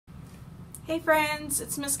Hey friends,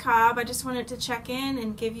 it's Miss Cobb. I just wanted to check in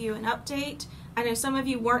and give you an update. I know some of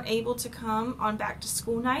you weren't able to come on back to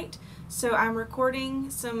school night, so I'm recording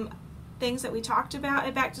some things that we talked about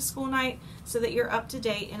at back to school night so that you're up to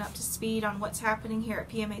date and up to speed on what's happening here at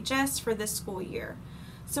PMHS for this school year.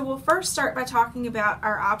 So we'll first start by talking about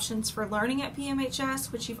our options for learning at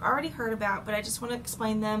PMHS, which you've already heard about, but I just want to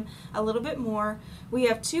explain them a little bit more. We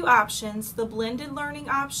have two options: the blended learning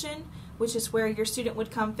option, which is where your student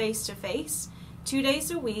would come face-to-face 2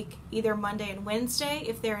 days a week, either Monday and Wednesday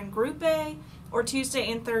if they're in Group A, or Tuesday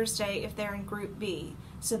and Thursday if they're in Group B.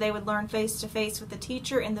 So they would learn face-to-face with the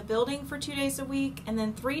teacher in the building for 2 days a week, and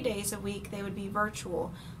then 3 days a week they would be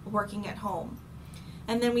virtual, working at home.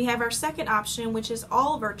 And then we have our second option, which is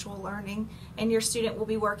all virtual learning, and your student will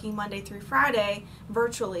be working Monday through Friday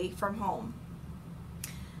virtually from home.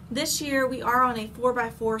 This year we are on a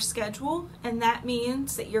 4x4 schedule, and that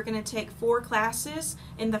means that you're going to take 4 classes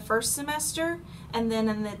in the first semester, and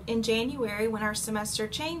then in January, when our semester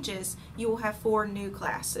changes, you will have 4 new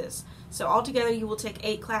classes. So altogether you will take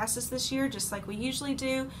 8 classes this year, just like we usually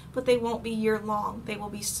do, but they won't be year long. They will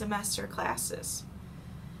be semester classes.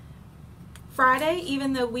 Friday,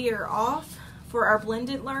 even though we are off for our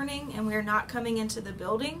blended learning and we are not coming into the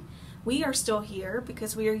building, we are still here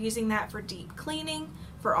because we are using that for deep cleaning,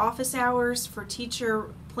 for office hours, for teacher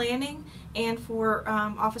planning, and for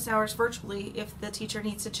office hours virtually if the teacher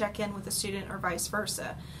needs to check in with a student or vice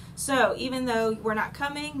versa. So even though we're not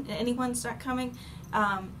coming, anyone's not coming,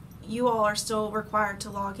 you all are still required to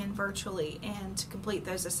log in virtually and to complete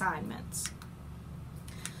those assignments.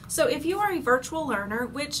 So if you are a virtual learner,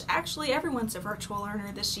 which actually everyone's a virtual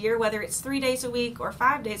learner this year, whether it's 3 days a week or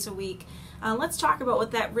 5 days a week, let's talk about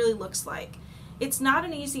what that really looks like. It's not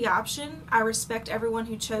an easy option. I respect everyone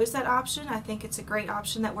who chose that option. I think it's a great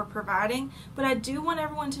option that we're providing, but I do want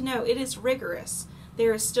everyone to know it is rigorous.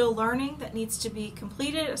 There is still learning that needs to be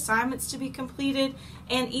completed, assignments to be completed,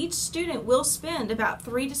 and each student will spend about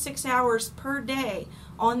 3 to 6 hours per day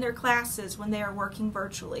on their classes when they are working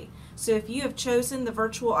virtually. So if you have chosen the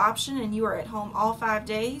virtual option and you are at home all 5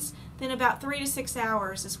 days, then about 3 to 6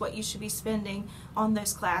 hours is what you should be spending on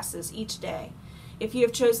those classes each day. If you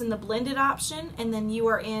have chosen the blended option and then you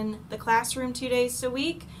are in the classroom 2 days a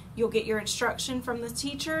week, you'll get your instruction from the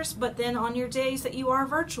teachers, but then on your days that you are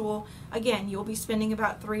virtual, again, you'll be spending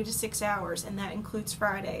about 3 to 6 hours, and that includes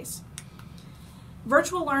Fridays.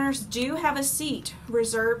 Virtual learners do have a seat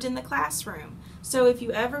reserved in the classroom. So if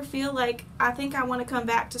you ever feel like, I think I want to come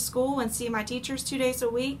back to school and see my teachers 2 days a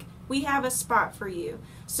week, we have a spot for you.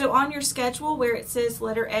 So on your schedule where it says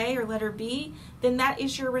letter A or letter B, then that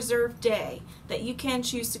is your reserved day that you can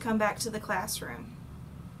choose to come back to the classroom.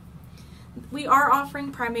 We are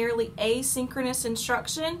offering primarily asynchronous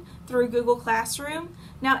instruction through Google Classroom.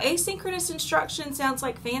 Now, asynchronous instruction sounds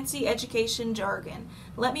like fancy education jargon.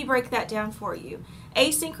 Let me break that down for you.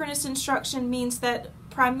 Asynchronous instruction means that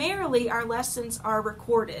primarily our lessons are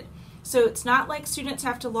recorded. So it's not like students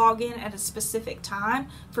have to log in at a specific time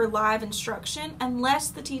for live instruction unless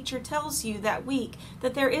the teacher tells you that week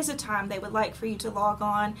that there is a time they would like for you to log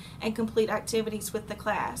on and complete activities with the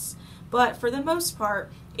class. But for the most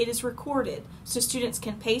part, it is recorded, so students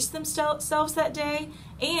can pace themselves that day,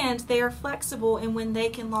 and they are flexible in when they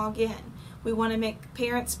can log in. We want to make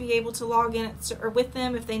parents be able to log in or with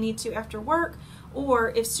them if they need to after work, or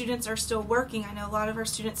if students are still working. I know a lot of our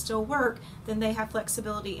students still work, then they have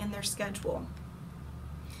flexibility in their schedule.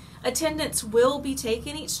 Attendance will be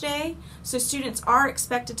taken each day, so students are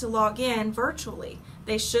expected to log in virtually.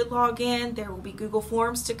 They should log in. There will be Google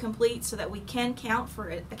Forms to complete so that we can account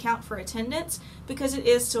for attendance, because it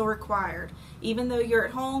is still required. Even though you're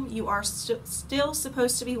at home, you are still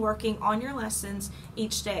supposed to be working on your lessons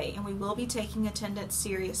each day, and we will be taking attendance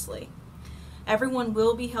seriously. Everyone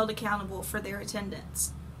will be held accountable for their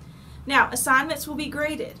attendance. Now, assignments will be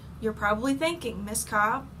graded. You're probably thinking, Miss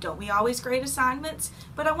Cobb, don't we always grade assignments?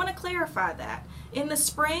 But I want to clarify that. In the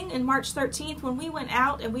spring, in March 13th, when we went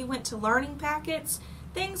out and we went to learning packets,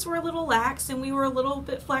 things were a little lax and we were a little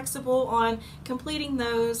bit flexible on completing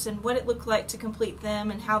those and what it looked like to complete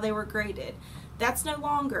them and how they were graded. That's no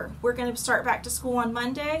longer. We're going to start back to school on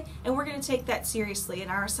Monday, and we're going to take that seriously, and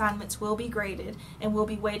our assignments will be graded and will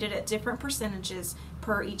be weighted at different percentages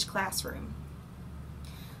per each classroom.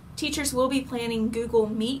 Teachers will be planning Google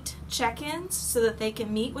Meet check-ins so that they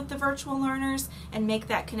can meet with the virtual learners and make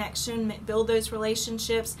that connection, build those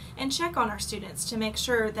relationships, and check on our students to make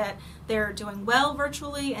sure that they're doing well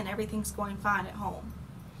virtually and everything's going fine at home.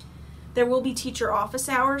 There will be teacher office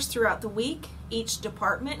hours throughout the week. Each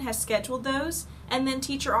department has scheduled those, and then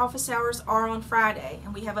teacher office hours are on Friday,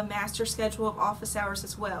 and we have a master schedule of office hours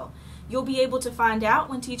as well. You'll be able to find out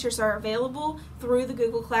when teachers are available through the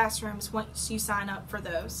Google Classrooms once you sign up for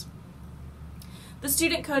those. The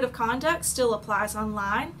Student Code of Conduct still applies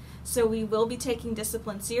online, so we will be taking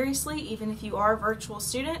discipline seriously even if you are a virtual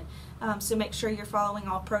student, so make sure you're following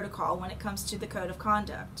all protocol when it comes to the Code of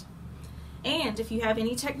Conduct. And if you have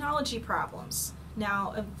any technology problems,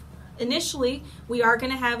 now initially we are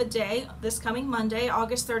going to have a day this coming Monday,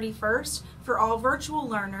 August 31st, for all virtual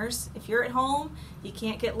learners. If you're at home, you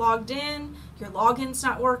can't get logged in, your login's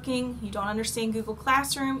not working, you don't understand Google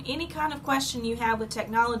Classroom, any kind of question you have with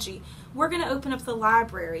technology, we're going to open up the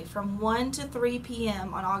library from 1 to 3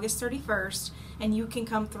 p.m. on August 31st, and you can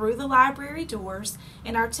come through the library doors,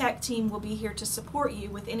 and our tech team will be here to support you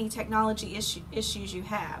with any technology issues you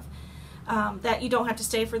have. That you don't have to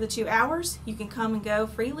stay for the 2 hours. You can come and go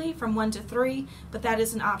freely from 1 to 3, but that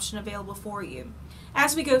is an option available for you.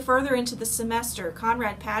 As we go further into the semester,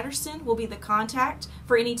 Conrad Patterson will be the contact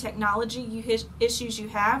for any technology issues you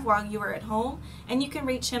have while you are at home, and you can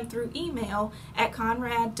reach him through email at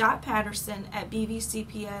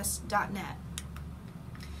conrad.patterson@bvcps.net.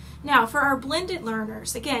 Now, for our blended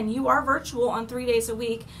learners, again, you are virtual on 3 days a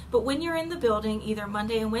week, but when you're in the building, either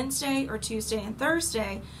Monday and Wednesday or Tuesday and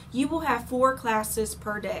Thursday, you will have 4 classes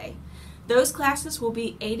per day. Those classes will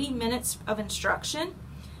be 80 minutes of instruction,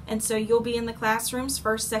 and so you'll be in the classrooms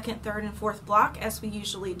first, second, third, and fourth block as we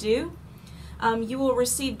usually do. You will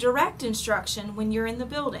receive direct instruction when you're in the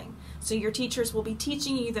building. So your teachers will be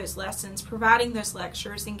teaching you those lessons, providing those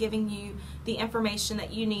lectures, and giving you the information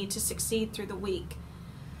that you need to succeed through the week.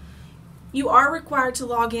 You are required to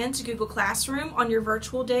log in to Google Classroom on your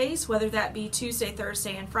virtual days, whether that be Tuesday,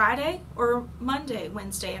 Thursday, and Friday, or Monday,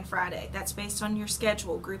 Wednesday, and Friday. That's based on your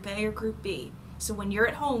schedule, Group A or Group B. So when you're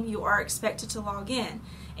at home, you are expected to log in.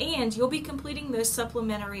 And you'll be completing those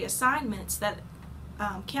supplementary assignments that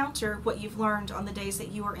counter what you've learned on the days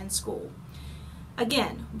that you are in school.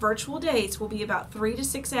 Again, virtual days will be about 3 to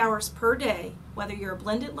 6 hours per day, whether you're a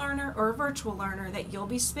blended learner or a virtual learner, that you'll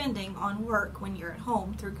be spending on work when you're at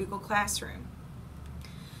home through Google Classroom.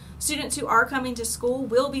 Students who are coming to school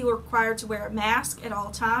will be required to wear a mask at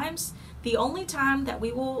all times. The only time that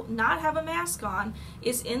we will not have a mask on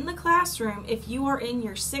is in the classroom if you are in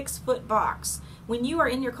your 6-foot box. When you are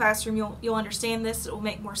in your classroom, you'll understand this, it will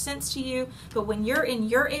make more sense to you, but when you're in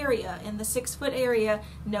your area, in the 6-foot area,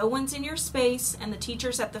 no one's in your space, and the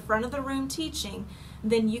teacher's at the front of the room teaching,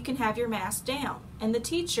 then you can have your mask down. And the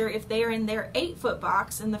teacher, if they are in their 8-foot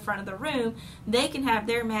box in the front of the room, they can have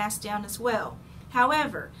their mask down as well.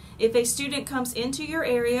 However, if a student comes into your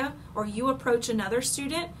area, or you approach another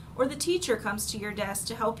student, or the teacher comes to your desk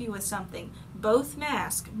to help you with something, both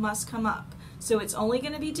masks must come up. So it's only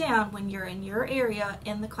going to be down when you're in your area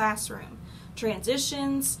in the classroom.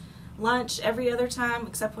 Transitions, lunch, every other time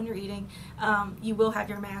except when you're eating, you will have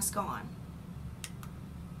your mask on.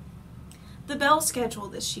 The bell schedule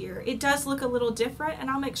this year, it does look a little different,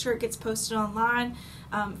 and I'll make sure it gets posted online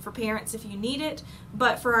for parents if you need it.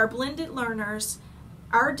 But for our blended learners,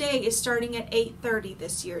 our day is starting at 8:30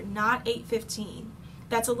 this year, not 8:15.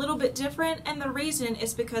 That's a little bit different, and the reason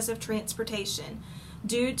is because of transportation.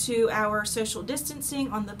 Due to our social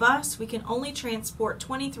distancing on the bus, we can only transport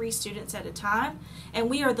 23 students at a time, and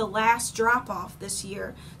we are the last drop-off this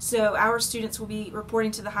year. So our students will be reporting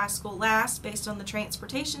to the high school last based on the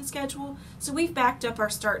transportation schedule, so we've backed up our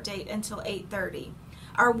start date until 8:30.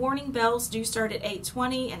 Our warning bells do start at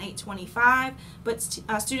 8:20 and 8:25, but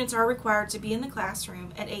students are required to be in the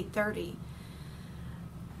classroom at 8:30.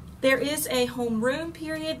 There is a homeroom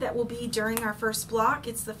period that will be during our first block.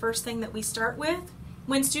 It's the first thing that we start with.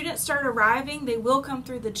 When students start arriving, they will come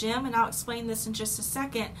through the gym, and I'll explain this in just a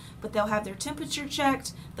second, but they'll have their temperature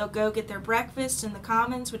checked, they'll go get their breakfast in the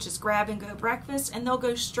Commons, which is grab and go breakfast, and they'll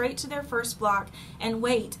go straight to their first block and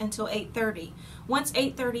wait until 8:30. Once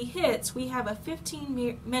 8:30 hits, we have a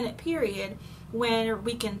 15-minute period when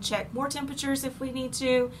we can check more temperatures if we need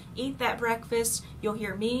to, eat that breakfast. You'll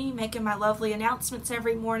hear me making my lovely announcements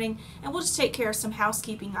every morning, and we'll just take care of some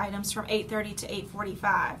housekeeping items from 8:30 to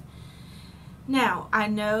 8:45. Now, I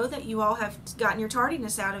know that you all have gotten your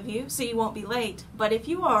tardiness out of you, so you won't be late, but if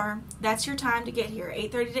you are, that's your time to get here,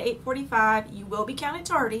 8:30 to 8:45. You will be counted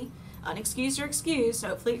tardy, unexcused or excused,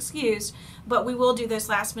 hopefully excused, but we will do those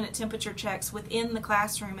last-minute temperature checks within the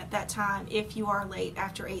classroom at that time if you are late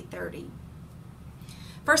after 8:30.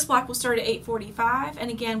 First block will start at 8:45,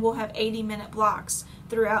 and again, we'll have 80-minute blocks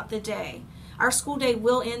throughout the day. Our school day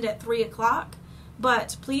will end at 3 o'clock,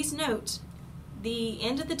 but please note, the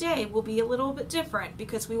end of the day will be a little bit different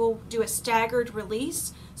because we will do a staggered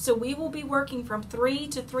release. So we will be working from 3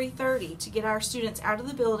 to 3:30 to get our students out of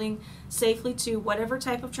the building safely to whatever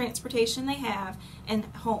type of transportation they have and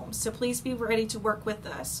home. So please be ready to work with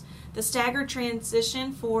us. The staggered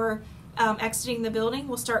transition for exiting the building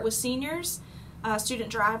will start with seniors, student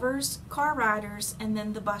drivers, car riders, and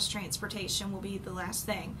then the bus transportation will be the last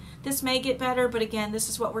thing. This may get better, but again, this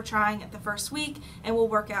is what we're trying at the first week, and we'll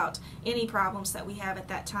work out any problems that we have at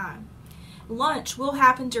that time. Lunch will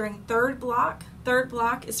happen during third block. Third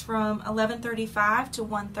block is from 11:35 to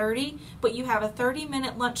 1:30, but you have a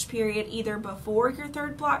 30-minute lunch period either before your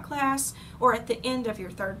third block class or at the end of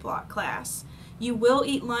your third block class. You will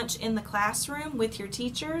eat lunch in the classroom with your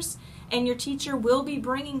teachers, and your teacher will be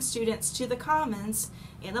bringing students to the commons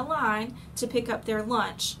in a line to pick up their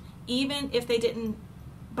lunch. Even if they didn't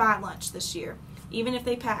buy lunch this year, even if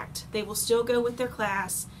they packed, they will still go with their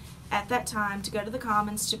class at that time to go to the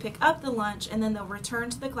commons to pick up the lunch, and then they'll return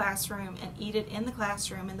to the classroom and eat it in the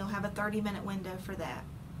classroom, and they'll have a 30-minute window for that.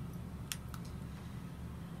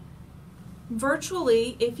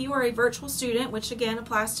 Virtually, if you are a virtual student, which again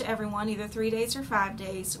applies to everyone, either 3 days or 5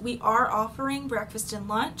 days, we are offering breakfast and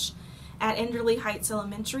lunch at Enderley Heights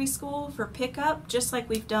Elementary School for pickup, just like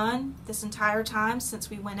we've done this entire time since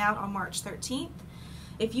we went out on March 13th.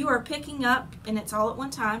 If you are picking up, and it's all at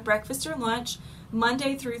one time, breakfast or lunch,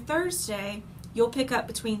 Monday through Thursday, you'll pick up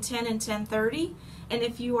between 10 and 10:30. And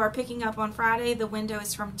if you are picking up on Friday, the window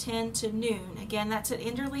is from 10 to noon. Again, that's at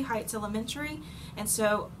Enderley Heights Elementary. And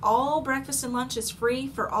so all breakfast and lunch is free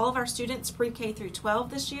for all of our students pre-K through 12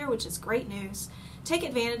 this year, which is great news. Take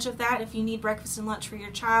advantage of that. If you need breakfast and lunch for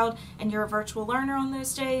your child and you're a virtual learner on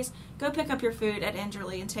those days, go pick up your food at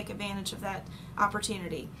Enderley and take advantage of that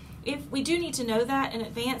opportunity. If we do need to know that in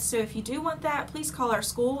advance, so if you do want that, please call our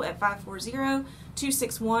school at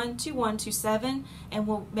 540-261-2127 and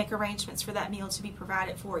we'll make arrangements for that meal to be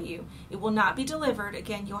provided for you. It will not be delivered.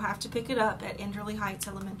 Again, you'll have to pick it up at Enderley Heights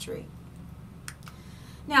Elementary.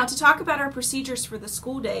 Now, to talk about our procedures for the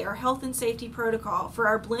school day, our health and safety protocol for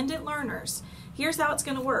our blended learners, here's how it's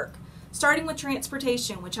going to work. Starting with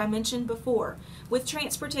transportation, which I mentioned before. With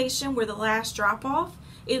transportation, we're the last drop-off.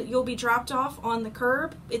 You'll be dropped off on the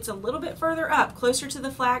curb. It's a little bit further up, closer to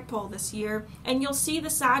the flagpole this year, and you'll see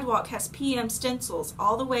the sidewalk has PM stencils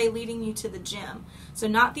all the way leading you to the gym. So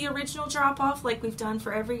not the original drop-off like we've done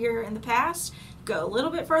for every year in the past. Go a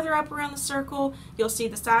little bit further up around the circle, you'll see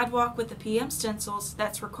the sidewalk with the PM stencils.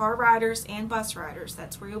 That's for car riders and bus riders.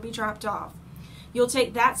 That's where you'll be dropped off. You'll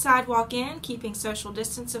take that sidewalk in, keeping social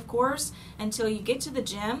distance, of course, until you get to the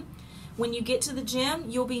gym. When you get to the gym,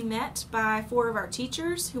 you'll be met by 4 of our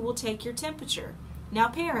teachers who will take your temperature. Now,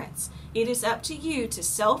 parents, it is up to you to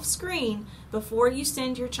self-screen before you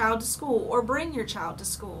send your child to school or bring your child to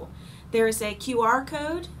school. There is a QR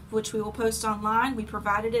code, which we will post online. We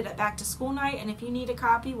provided it at Back to School Night, and if you need a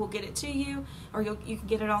copy, we'll get it to you, or you can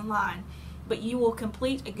get it online. But you will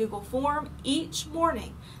complete a Google form each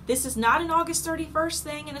morning. This is not an August 31st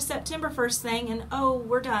thing and a September 1st thing, and oh,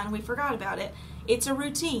 we're done, we forgot about it. It's a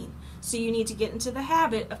routine. So you need to get into the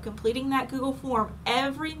habit of completing that Google form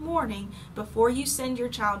every morning before you send your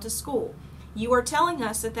child to school. You are telling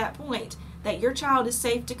us at that point that your child is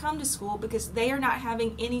safe to come to school because they are not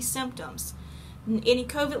having any symptoms, any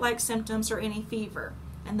COVID-like symptoms or any fever,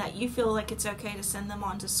 and that you feel like it's okay to send them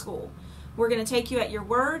on to school. We're going to take you at your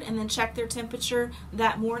word and then check their temperature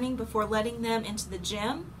that morning before letting them into the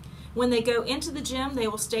gym. When they go into the gym, they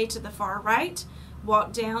will stay to the far right,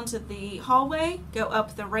 walk down to the hallway, go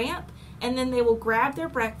up the ramp, and then they will grab their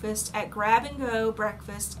breakfast at Grab and Go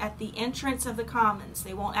Breakfast at the entrance of the commons.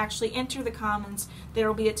 They won't actually enter the commons. There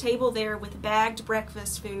will be a table there with bagged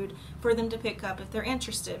breakfast food for them to pick up if they're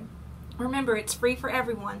interested. Remember, it's free for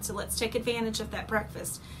everyone, so let's take advantage of that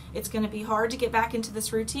breakfast. It's going to be hard to get back into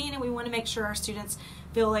this routine, and we want to make sure our students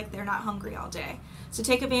feel like they're not hungry all day. So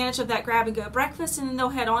take advantage of that Grab and Go breakfast, and then they'll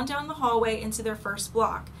head on down the hallway into their first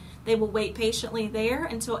block. They will wait patiently there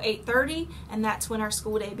until 8:30, and that's when our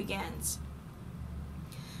school day begins.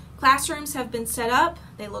 Classrooms have been set up.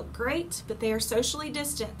 They look great, but they are socially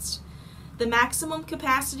distanced. The maximum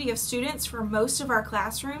capacity of students for most of our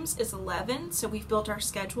classrooms is 11, so we've built our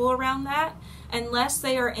schedule around that, unless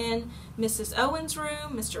they are in Mrs. Owen's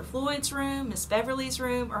room, Mr. Floyd's room, Miss Beverly's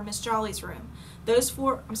room, or Miss Jolly's room.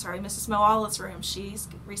 Mrs. Moala's room. She's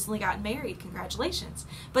recently gotten married. Congratulations.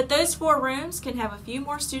 But those 4 rooms can have a few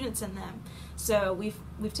more students in them, so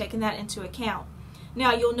we've taken that into account.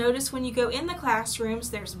 Now, you'll notice when you go in the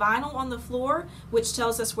classrooms, there's vinyl on the floor, which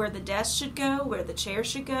tells us where the desk should go, where the chair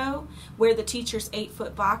should go, where the teacher's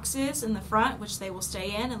 8-foot box is in the front, which they will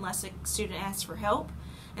stay in unless a student asks for help.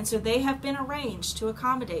 And so they have been arranged to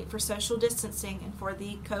accommodate for social distancing and for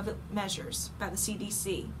the COVID measures by the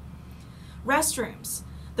CDC. Restrooms.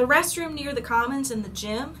 The restroom near the Commons and the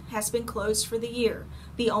gym has been closed for the year.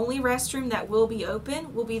 The only restroom that will be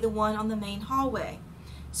open will be the one on the main hallway.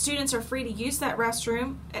 Students are free to use that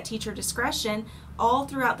restroom at teacher discretion all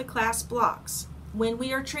throughout the class blocks. When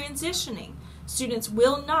we are transitioning, students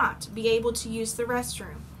will not be able to use the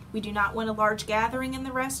restroom. We do not want a large gathering in the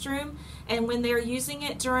restroom, and when they are using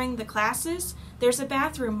it during the classes, there's a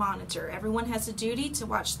bathroom monitor. Everyone has a duty to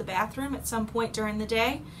watch the bathroom at some point during the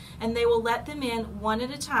day, and they will let them in one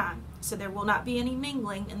at a time. So there will not be any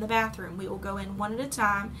mingling in the bathroom. We will go in one at a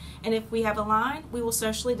time, and if we have a line, we will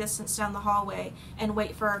socially distance down the hallway and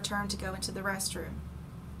wait for our turn to go into the restroom.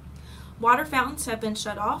 Water fountains have been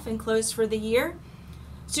shut off and closed for the year.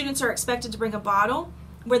 Students are expected to bring a bottle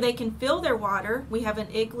where they can fill their water. We have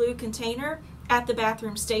an igloo container at the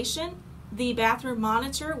bathroom station. The bathroom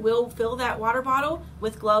monitor will fill that water bottle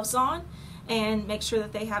with gloves on and make sure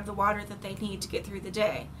that they have the water that they need to get through the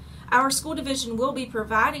day. Our school division will be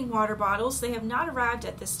providing water bottles. They have not arrived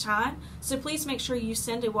at this time, so please make sure you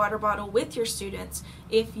send a water bottle with your students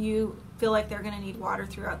if you feel like they're going to need water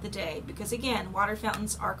throughout the day, because again, water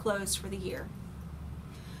fountains are closed for the year.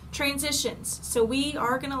 Transitions. So we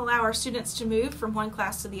are going to allow our students to move from one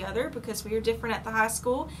class to the other because we are different at the high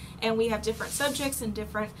school and we have different subjects and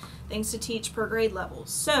different things to teach per grade level.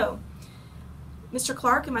 So Mr.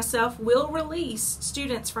 Clark and myself will release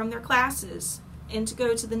students from their classes and to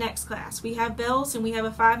go to the next class. We have bells and we have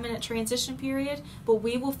a 5-minute transition period, but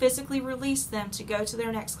we will physically release them to go to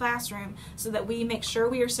their next classroom so that we make sure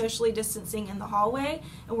we are socially distancing in the hallway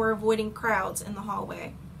and we're avoiding crowds in the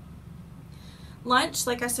hallway. Lunch,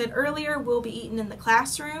 like I said earlier, will be eaten in the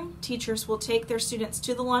classroom. Teachers will take their students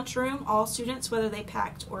to the lunchroom, all students, whether they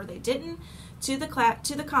packed or they didn't, to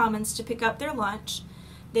the Commons to pick up their lunch.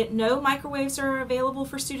 That no microwaves are available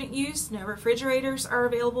for student use, no refrigerators are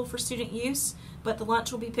available for student use, but the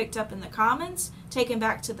lunch will be picked up in the Commons, taken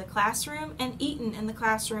back to the classroom, and eaten in the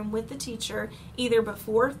classroom with the teacher either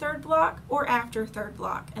before third block or after third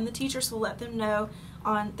block, and the teachers will let them know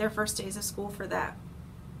on their first days of school for that.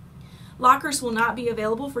 Lockers will not be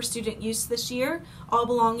available for student use this year. All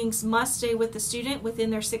belongings must stay with the student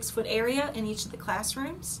within their 6-foot area in each of the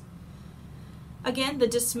classrooms. Again, the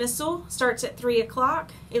dismissal starts at 3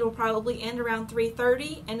 o'clock. It will probably end around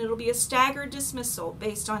 3:30, and it'll be a staggered dismissal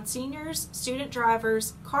based on seniors, student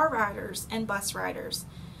drivers, car riders, and bus riders.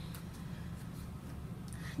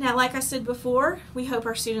 Now, like I said before, we hope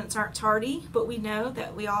our students aren't tardy, but we know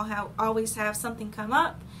that we always have something come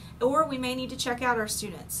up, or we may need to check out our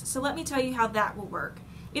students. So let me tell you how that will work.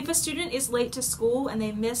 If a student is late to school and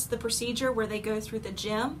they miss the procedure where they go through the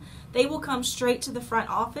gym, they will come straight to the front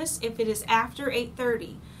office if it is after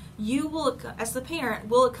 8:30. You will, as the parent,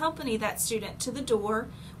 will accompany that student to the door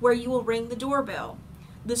where you will ring the doorbell.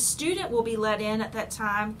 The student will be let in at that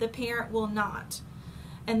time, the parent will not,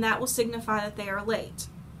 and that will signify that they are late.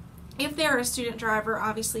 If they are a student driver,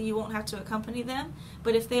 obviously you won't have to accompany them,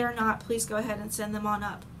 but if they are not, please go ahead and send them on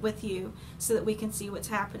up with you so that we can see what's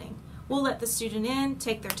happening. We'll let the student in,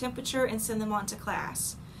 take their temperature, and send them on to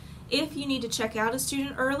class. If you need to check out a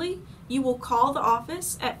student early, you will call the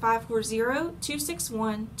office at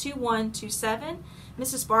 540-261-2127.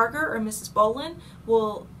 Mrs. Barger or Mrs. Bolin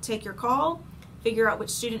will take your call, figure out which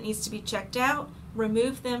student needs to be checked out,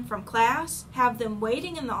 remove them from class, have them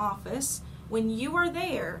waiting in the office. When you are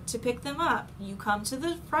there to pick them up, you come to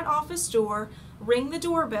the front office door, ring the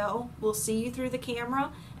doorbell, we'll see you through the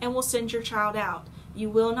camera, and we'll send your child out. You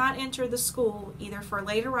will not enter the school either for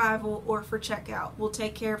late arrival or for checkout. We'll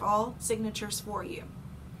take care of all signatures for you.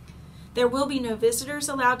 There will be no visitors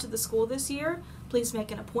allowed to the school this year. Please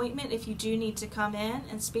make an appointment if you do need to come in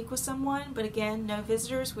and speak with someone, but again, no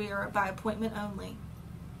visitors. We are by appointment only.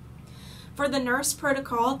 For the nurse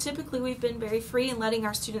protocol, typically we've been very free in letting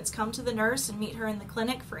our students come to the nurse and meet her in the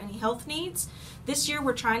clinic for any health needs. This year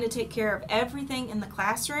we're trying to take care of everything in the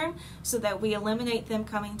classroom so that we eliminate them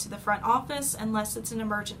coming to the front office unless it's an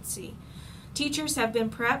emergency. Teachers have been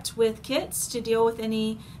prepped with kits to deal with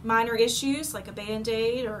any minor issues like a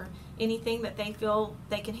Band-Aid or anything that they feel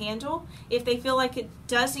they can handle. If they feel like it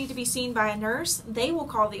does need to be seen by a nurse, they will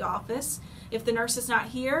call the office. If the nurse is not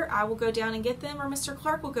here, I will go down and get them, or Mr.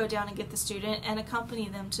 Clark will go down and get the student and accompany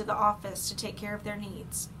them to the office to take care of their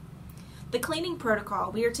needs. The cleaning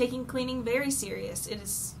protocol. We are taking cleaning very serious. It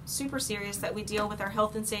is super serious that we deal with our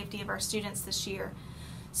health and safety of our students this year.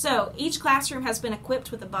 So each classroom has been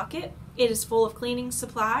equipped with a bucket. It is full of cleaning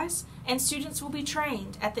supplies, and students will be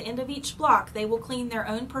trained. At the end of each block, they will clean their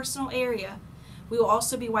own personal area. We will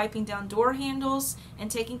also be wiping down door handles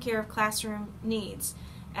and taking care of classroom needs.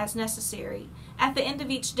 as necessary. At the end of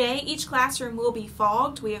each day, each classroom will be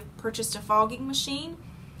fogged. We have purchased a fogging machine,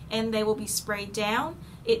 and they will be sprayed down.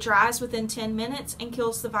 It dries within 10 minutes and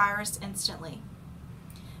kills the virus instantly.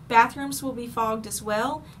 Bathrooms will be fogged as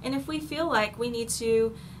well, and if we feel like we need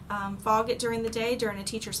to fog it during the day during a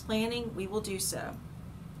teacher's planning, we will do so.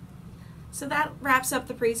 So that wraps up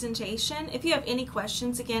the presentation. If you have any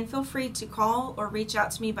questions, again, feel free to call or reach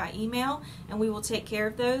out to me by email, and we will take care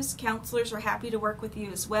of those. Counselors are happy to work with you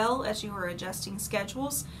as well as you are adjusting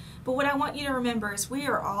schedules. But what I want you to remember is we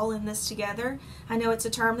are all in this together. I know it's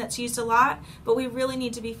a term that's used a lot, but we really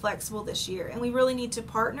need to be flexible this year, and we really need to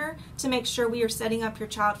partner to make sure we are setting up your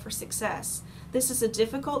child for success. This is a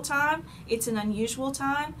difficult time, it's an unusual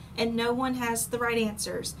time, and no one has the right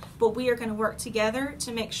answers. But we are going to work together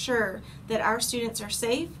to make sure that our students are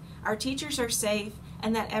safe, our teachers are safe,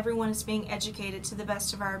 and that everyone is being educated to the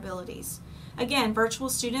best of our abilities. Again, virtual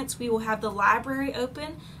students, we will have the library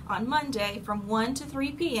open on Monday from 1 to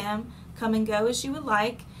 3 p.m. Come and go as you would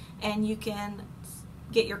like, and you can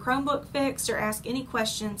get your Chromebook fixed or ask any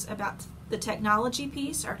questions about the technology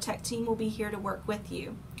piece. Our tech team will be here to work with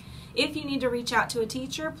you. If you need to reach out to a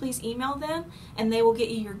teacher, please email them, and they will get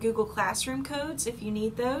you your Google Classroom codes if you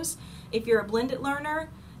need those. If you're a blended learner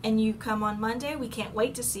and you come on Monday, we can't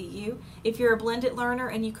wait to see you. If you're a blended learner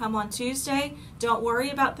and you come on Tuesday, don't worry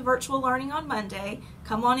about the virtual learning on Monday.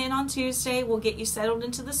 Come on in on Tuesday. We'll get you settled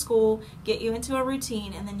into the school, get you into a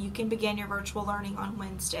routine, and then you can begin your virtual learning on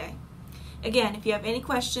Wednesday. Again, if you have any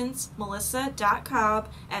questions,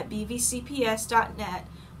 melissa.cobb@bvcps.net.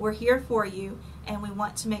 We're here for you, and we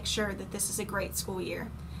want to make sure that this is a great school year.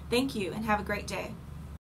 Thank you, and have a great day.